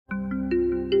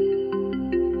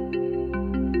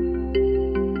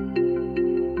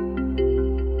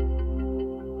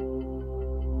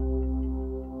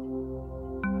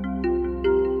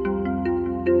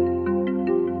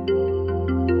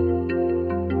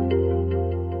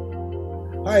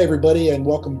Hi, everybody, and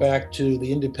welcome back to the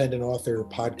Independent Author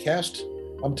Podcast.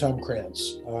 I'm Tom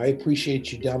Krantz. I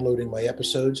appreciate you downloading my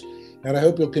episodes, and I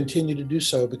hope you'll continue to do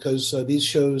so because these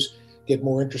shows get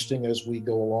more interesting as we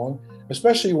go along,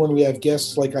 especially when we have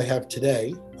guests like I have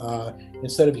today.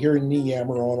 Instead of hearing me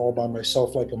yammer on all by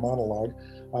myself like a monologue,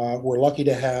 we're lucky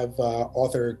to have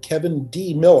author Kevin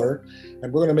D. Miller,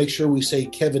 and we're going to make sure we say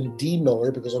Kevin D.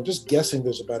 Miller because I'm just guessing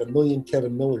there's about 1 million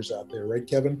Kevin Millers out there, right,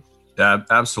 Kevin?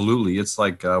 Absolutely. It's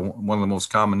like one of the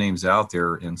most common names out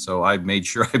there. And so I made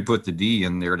sure I put the D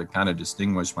in there to kind of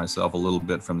distinguish myself a little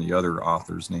bit from the other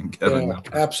authors named Kevin. Yeah,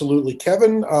 absolutely.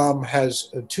 Kevin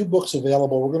has 2 books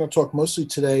available. We're going to talk mostly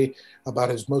today about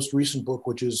his most recent book,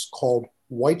 which is called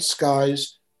White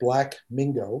Skies, Black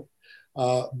Mingo.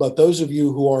 But those of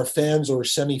you who are fans or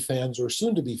semi-fans or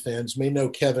soon-to-be fans may know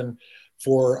Kevin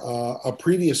for a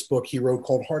previous book he wrote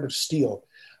called Heart of Steel.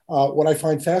 What I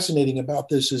find fascinating about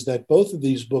this is that both of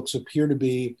these books appear to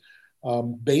be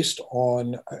based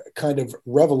on kind of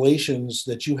revelations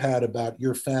that you had about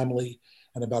your family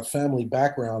and about family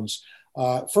backgrounds.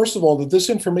 First of all, did this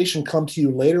information come to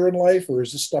you later in life, or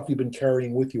is this stuff you've been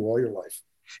carrying with you all your life?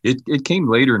 It came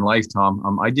later in life,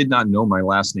 Tom. I did not know my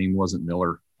last name wasn't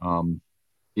Miller.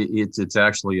 It's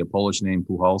actually a Polish name,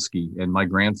 Puchalski, and my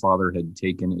grandfather had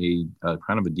taken a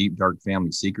kind of a deep, dark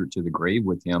family secret to the grave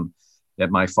with him that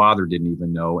my father didn't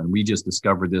even know. And we just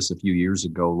discovered this a few years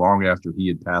ago, long after he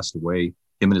had passed away.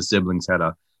 Him and his siblings had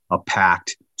a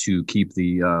pact to keep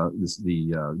the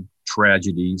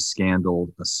tragedy,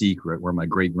 scandal, a secret, where my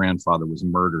great grandfather was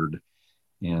murdered.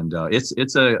 And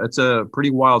it's a pretty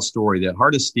wild story. That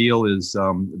Heart of Steel is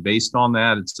based on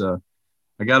that.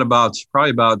 I got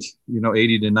probably about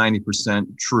 80 to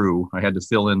 90% true. I had to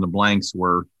fill in the blanks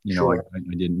where Sure. I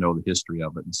didn't know the history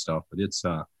of it and stuff, but it's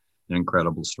an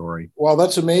incredible story. Well,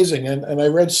 that's amazing. And I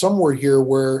read somewhere here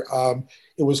where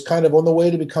it was kind of on the way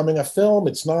to becoming a film.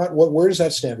 It's not. Where does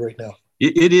that stand right now?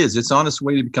 It is. It's on its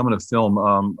way to becoming a film.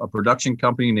 A production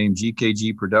company named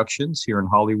GKG Productions here in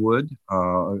Hollywood.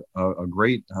 A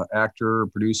great actor,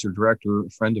 producer, director, a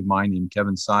friend of mine named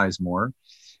Kevin Sizemore.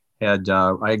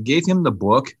 I gave him the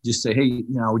book, just say, hey,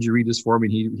 would you read this for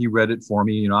me? He read it for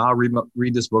me. I'll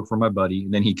read this book for my buddy.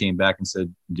 And then he came back and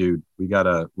said, dude,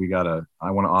 I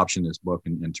want to option this book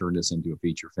and turn this into a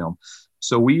feature film.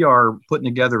 So we are putting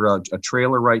together a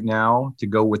trailer right now to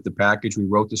go with the package. We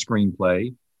wrote the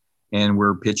screenplay and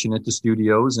we're pitching it to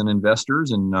studios and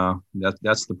investors. And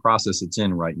that's the process it's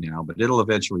in right now, but it'll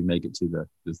eventually make it to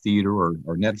the theater or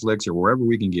Netflix or wherever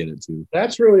we can get it to.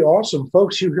 That's really awesome.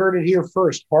 Folks, you heard it here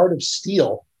first, Heart of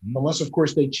Steel, unless, of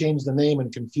course, they change the name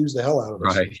and confuse the hell out of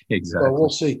us. Right, exactly. So we'll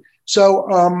see.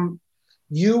 So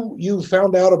you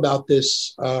found out about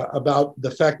this, about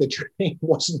the fact that your name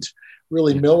wasn't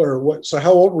really Miller. So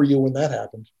how old were you when that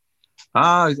happened?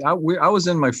 I was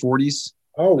in my 40s.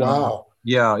 Oh, wow.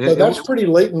 Yeah. So that's pretty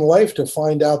late in life to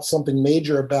find out something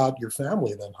major about your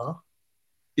family then, huh?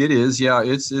 It is. Yeah.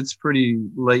 It's pretty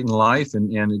late in life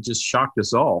and it just shocked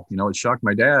us all. It shocked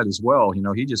my dad as well.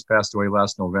 He just passed away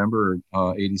last November,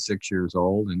 86 years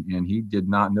old, and he did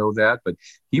not know that, but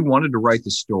he wanted to write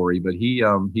the story, but he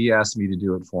asked me to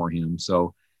do it for him.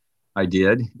 So I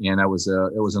did. And it was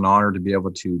an honor to be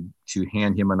able to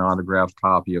hand him an autographed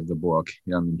copy of the book.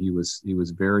 I mean, he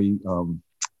was very,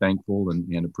 thankful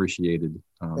and appreciated.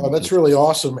 Well, that's really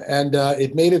awesome. And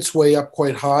it made its way up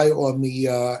quite high on the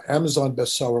Amazon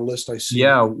bestseller list, I see.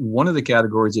 Yeah, one of the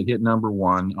categories it hit number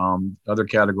 1. Other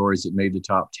categories it made the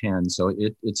top 10. So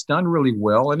it's done really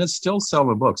well, and it's still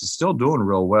selling books. It's still doing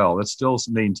real well. It still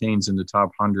maintains in the top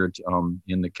 100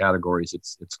 in the categories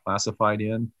it's classified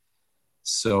in.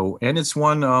 So, and it's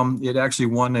it actually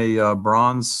won a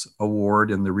bronze award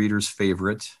in the Reader's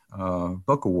Favorite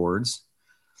Book Awards,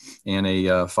 and a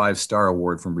 5-star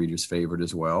award from Reader's Favorite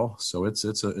as well. So it's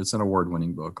an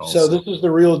award-winning book also. So this is the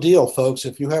real deal, folks.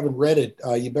 If you haven't read it,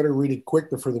 you better read it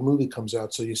quick before the movie comes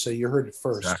out. So you say you heard it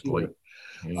first. Exactly.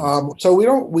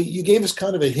 So you gave us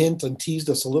kind of a hint and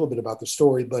teased us a little bit about the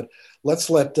story, but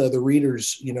let's let the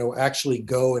readers, actually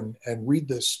go and read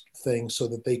this thing so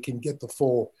that they can get the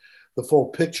full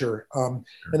picture. And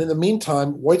in the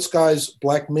meantime, White Skies,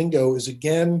 Black Mingo is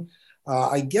again,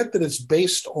 I get that it's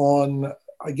based on,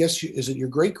 I guess, is it your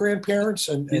great-grandparents?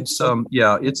 It's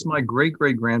my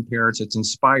great-great-grandparents. It's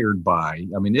inspired by,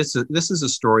 this is a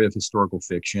story of historical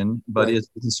fiction, but right. It's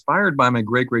inspired by my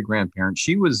great-great-grandparents.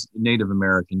 She was Native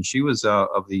American. She was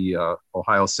of the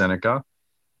Ohio Seneca.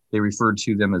 They referred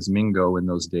to them as Mingo in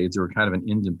those days. They were kind of an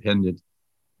independent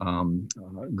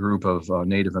group of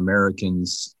Native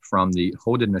Americans from the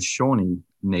Haudenosaunee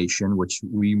Nation, which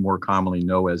we more commonly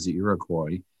know as the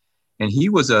Iroquois. And he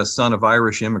was a son of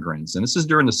Irish immigrants. And this is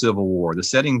during the Civil War. The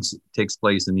setting takes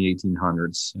place in the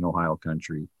 1800s in Ohio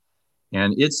country.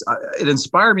 And it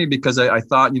inspired me because I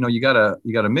thought, you got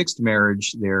a mixed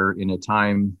marriage there in a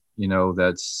time,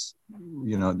 that's,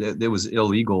 it was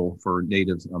illegal for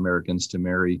Native Americans to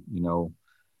marry,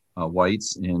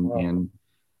 whites and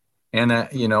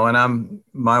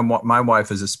my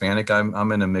wife is Hispanic.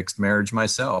 I'm in a mixed marriage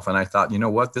myself. And I thought,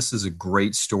 what, this is a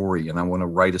great story and I want to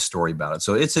write a story about it.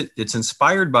 So it's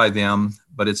inspired by them,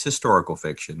 but it's historical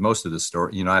fiction. Most of the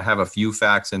story, I have a few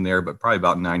facts in there, but probably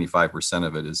about 95%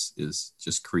 of it is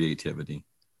just creativity.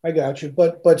 I got you.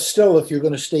 But still, if you're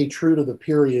going to stay true to the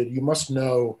period, you must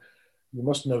know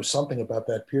something about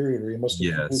that period, or you must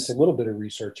have produced a little bit of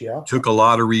research. Yeah. Took a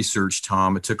lot of research,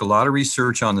 Tom. It took a lot of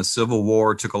research on the Civil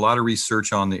War. It took a lot of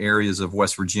research on the areas of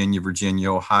West Virginia,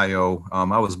 Ohio.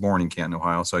 I was born in Canton,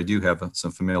 Ohio, so I do have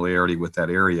some familiarity with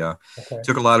that area. Okay.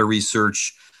 Took a lot of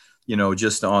research,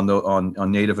 just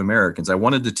on Native Americans. I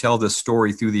wanted to tell this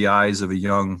story through the eyes of a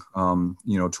young,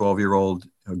 12-year-old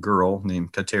girl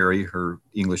named Kateri. Her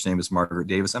English name is Margaret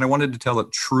Davis. And I wanted to tell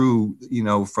it true,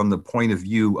 from the point of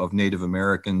view of Native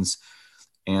Americans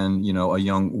and, a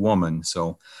young woman.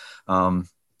 So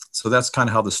that's kind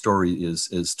of how the story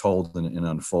is told and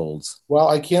unfolds. Well,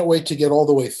 I can't wait to get all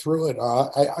the way through it.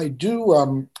 I do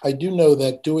know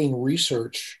that doing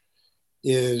research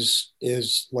is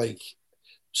like,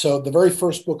 so the very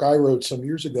first book I wrote some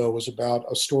years ago was about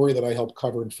a story that I helped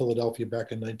cover in Philadelphia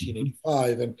back in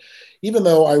 1985. And even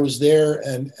though I was there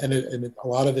and a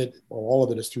lot of it, or all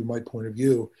of it is through my point of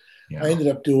view, I ended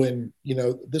up doing,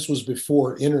 this was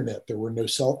before internet. There were no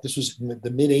this was in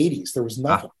the mid 80s. There was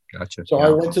nothing. Gotcha. So I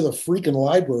went to the freaking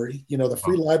library, the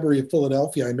Free Library of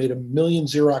Philadelphia. I made 1 million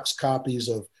Xerox copies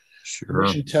of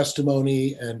commission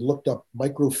testimony and looked up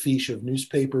microfiche of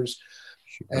newspapers.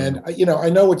 And, I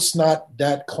know it's not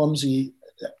that clumsy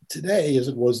today as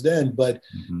it was then, but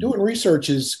doing research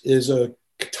is a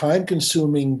time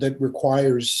consuming that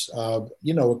requires, a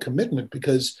commitment,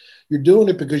 because you're doing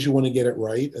it because you want to get it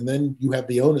right. And then you have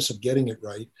the onus of getting it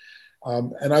right.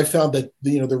 And I found that,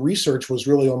 the research was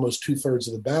really almost 2/3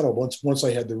 of the battle. Once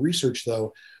I had the research,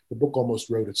 though, the book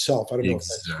almost wrote itself. I don't know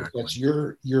if that's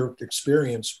your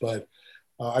experience, but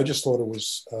I just thought it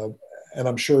was, and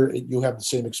I'm sure you have the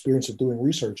same experience of doing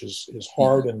research is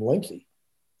hard and lengthy.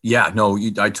 Yeah, no,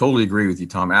 I totally agree with you,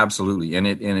 Tom. Absolutely.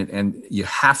 And you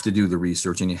have to do the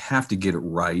research and you have to get it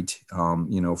right,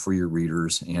 for your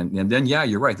readers. And then, yeah,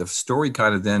 you're right. The story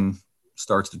kind of then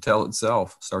starts to tell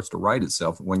itself, starts to write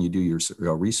itself when you do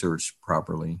your research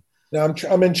properly. Now,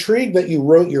 I'm intrigued that you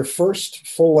wrote your first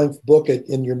full-length book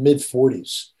in your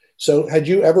mid-40s. So had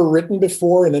you ever written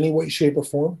before in any way, shape, or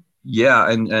form? Yeah,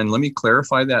 and let me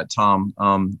clarify that, Tom.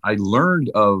 I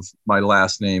learned of my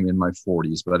last name in my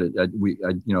 40s, but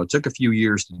it took a few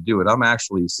years to do it. I'm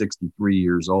actually 63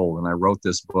 years old, and I wrote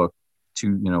this book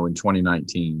in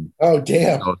 2019. Oh,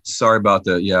 damn! So sorry about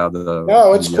the.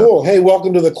 No, it's cool. Hey,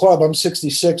 welcome to the club. I'm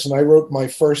 66, and I wrote my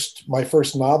first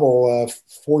novel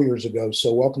 4 years ago.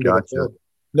 So welcome to the club.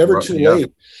 Never too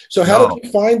late. So how did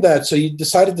you find that? So you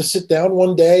decided to sit down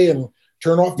one day and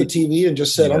turn off the TV and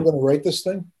just said, "I'm going to write this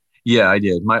thing." Yeah, I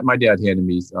did. My dad handed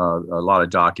me a lot of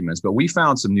documents, but we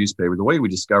found some newspaper. The way we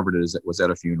discovered it was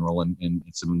at a funeral, and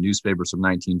some newspapers from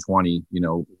 1920,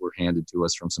 were handed to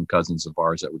us from some cousins of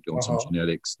ours that were doing some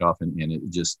genetic stuff, and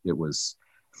it was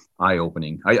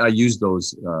eye-opening. I used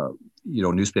those,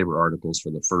 newspaper articles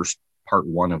for the first part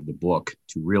one of the book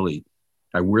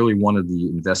I really wanted the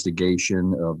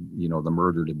investigation of, the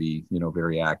murder to be,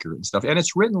 very accurate and stuff. And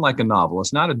it's written like a novel.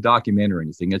 It's not a documentary or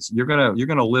anything. You're going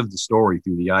to live the story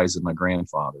through the eyes of my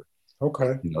grandfather.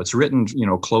 Okay. It's written,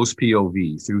 close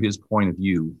POV through his point of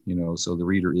view, so the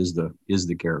reader is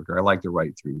the character. I like to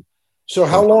write through. So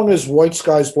how long has White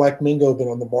Skies Black Mingo been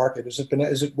on the market?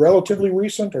 Is it relatively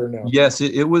recent or no? Yes,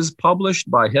 it was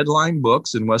published by Headline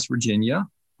Books in West Virginia.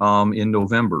 In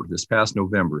this past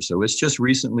November. So it's just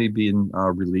recently been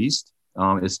released.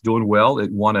 It's doing well.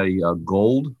 It won a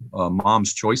gold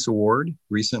Mom's Choice Award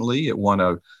recently. It won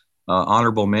a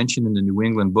honorable mention in the New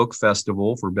England Book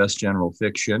Festival for Best General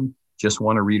Fiction. Just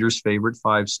won a reader's favorite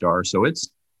 5-star. So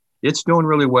it's doing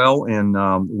really well and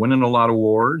winning a lot of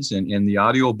awards. And the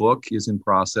audio book is in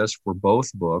process for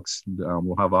both books.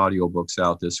 We'll have audio books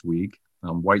out this week.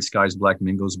 White Skies Black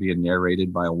Mingo is being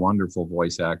narrated by a wonderful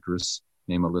voice actress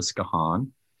named Aliska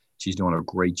Hahn. She's doing a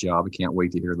great job. I can't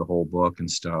wait to hear the whole book and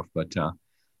stuff. But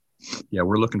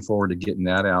we're looking forward to getting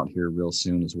that out here real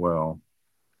soon as well.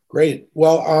 Great.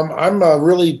 Well, I'm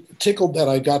really tickled that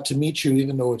I got to meet you,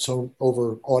 even though it's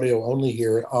over audio only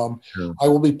here. Sure. I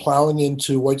will be plowing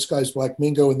into White Skies Black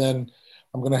Mingo, and then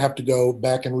I'm going to have to go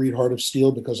back and read Heart of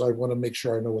Steel because I want to make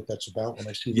sure I know what that's about when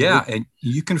I see the Yeah, movie. and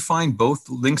you can find both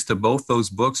links to both those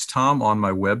books, Tom, on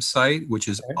my website, which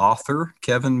is Okay.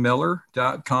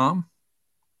 authorkevinmiller.com.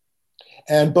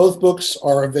 And both books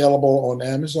are available on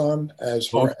Amazon as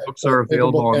Both far books both are paper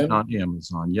book available and on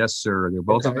Amazon. Yes, sir. They're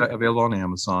both okay, available on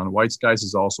Amazon. White Skies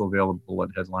is also available at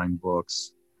Headline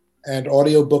Books. and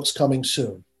audiobooks coming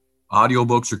soon.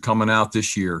 Audiobooks are coming out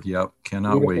this year. Yep.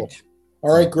 Cannot Beautiful. wait.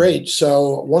 All right, great.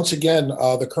 So once again,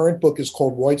 the current book is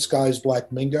called White Skies,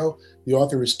 Black Mingo. The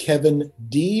author is Kevin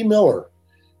D. Miller.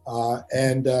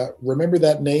 And remember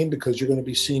that name because you're going to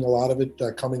be seeing a lot of it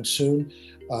coming soon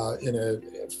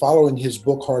following his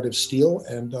book, Heart of Steel.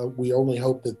 And we only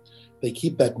hope that they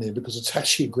keep that name because it's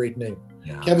actually a great name.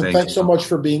 Yeah, Kevin, thanks so much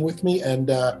for being with me. And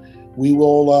we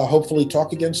will hopefully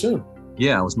talk again soon.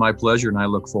 Yeah, it was my pleasure. And I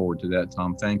look forward to that,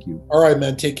 Tom. Thank you. All right,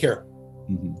 man. Take care.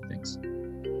 Thanks.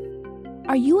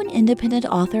 Are you an independent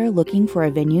author looking for a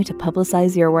venue to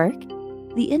publicize your work?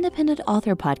 The Independent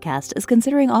Author Podcast is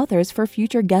considering authors for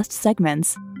future guest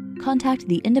segments. Contact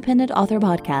the Independent Author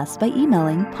Podcast by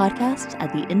emailing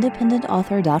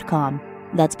podcast@theindependentauthor.com.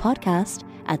 That's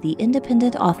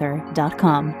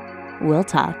podcast@theindependentauthor.com. We'll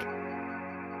talk.